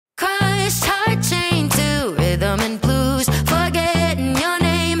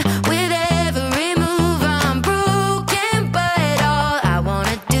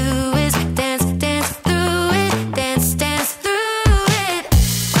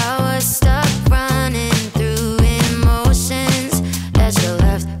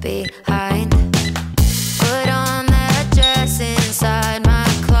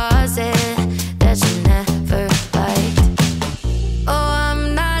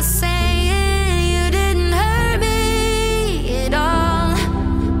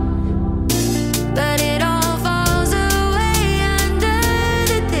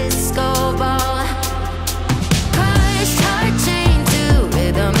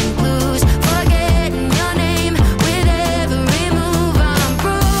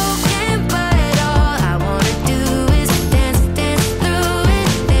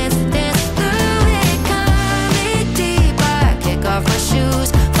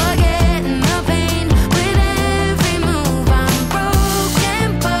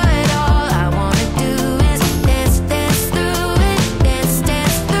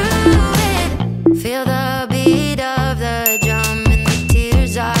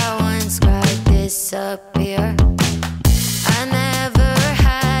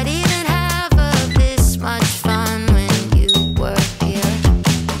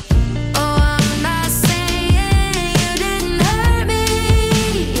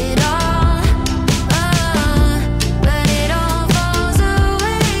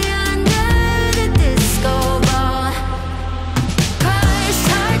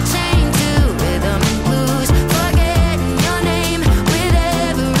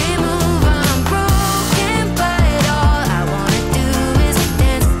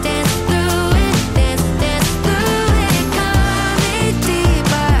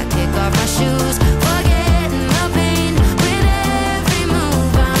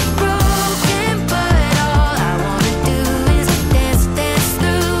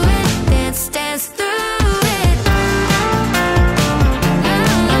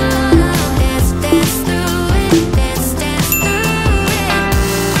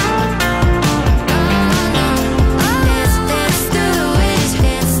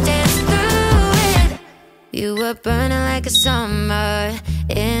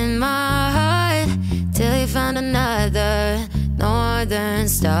fallen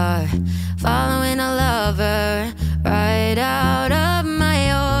star, following a lover right out of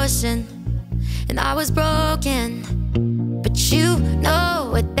my ocean. And I was broken, but you know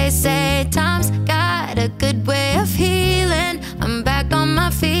what they say, time's got a good way of healing. I'm back on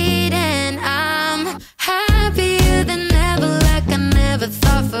my feet and I'm happier than ever, like I never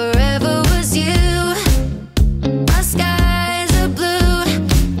thought forever was you. My skies are blue,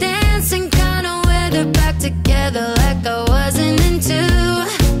 dancing kind of weather, back together like I wasn't into.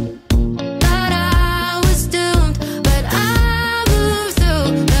 Thought I was doomed, but I moved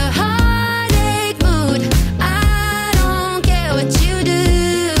through the heartache mood. I don't care what you do.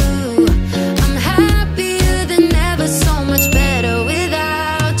 I'm happier than ever, so much better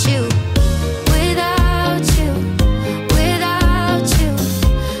without you. Without you, without you.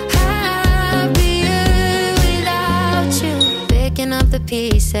 Happier without you. Picking up the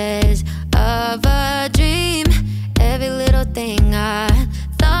pieces of a dream, every little thing I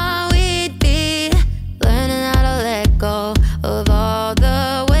thought we'd be, learning how to let go of all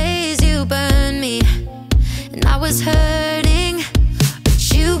the ways you burned me. And I was hurting, but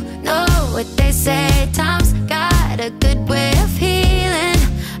you know what they say, time's got a good way of healing.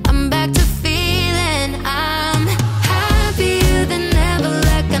 I'm back to feeling I'm happier than ever,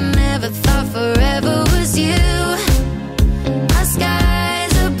 like I never thought forever was you. My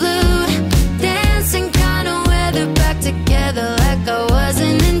skies are blue, dancing kind of weather, back together like I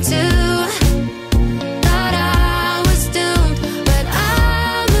wasn't into. Thought I was doomed, but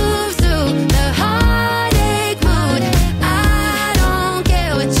I moved through the heartache mood. I don't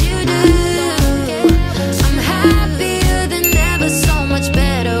care what you do. I'm happier than ever, so much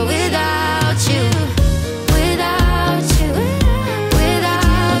better without you. Without you,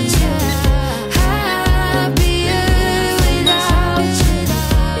 without you. Happier without you.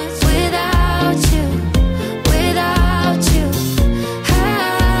 Without you, without you.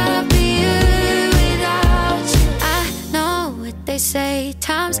 Happier without you. I know what they say,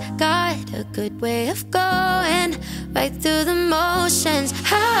 time's got a good way of going right through the motions.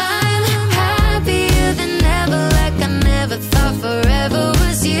 I'm happier than ever, like I never thought forever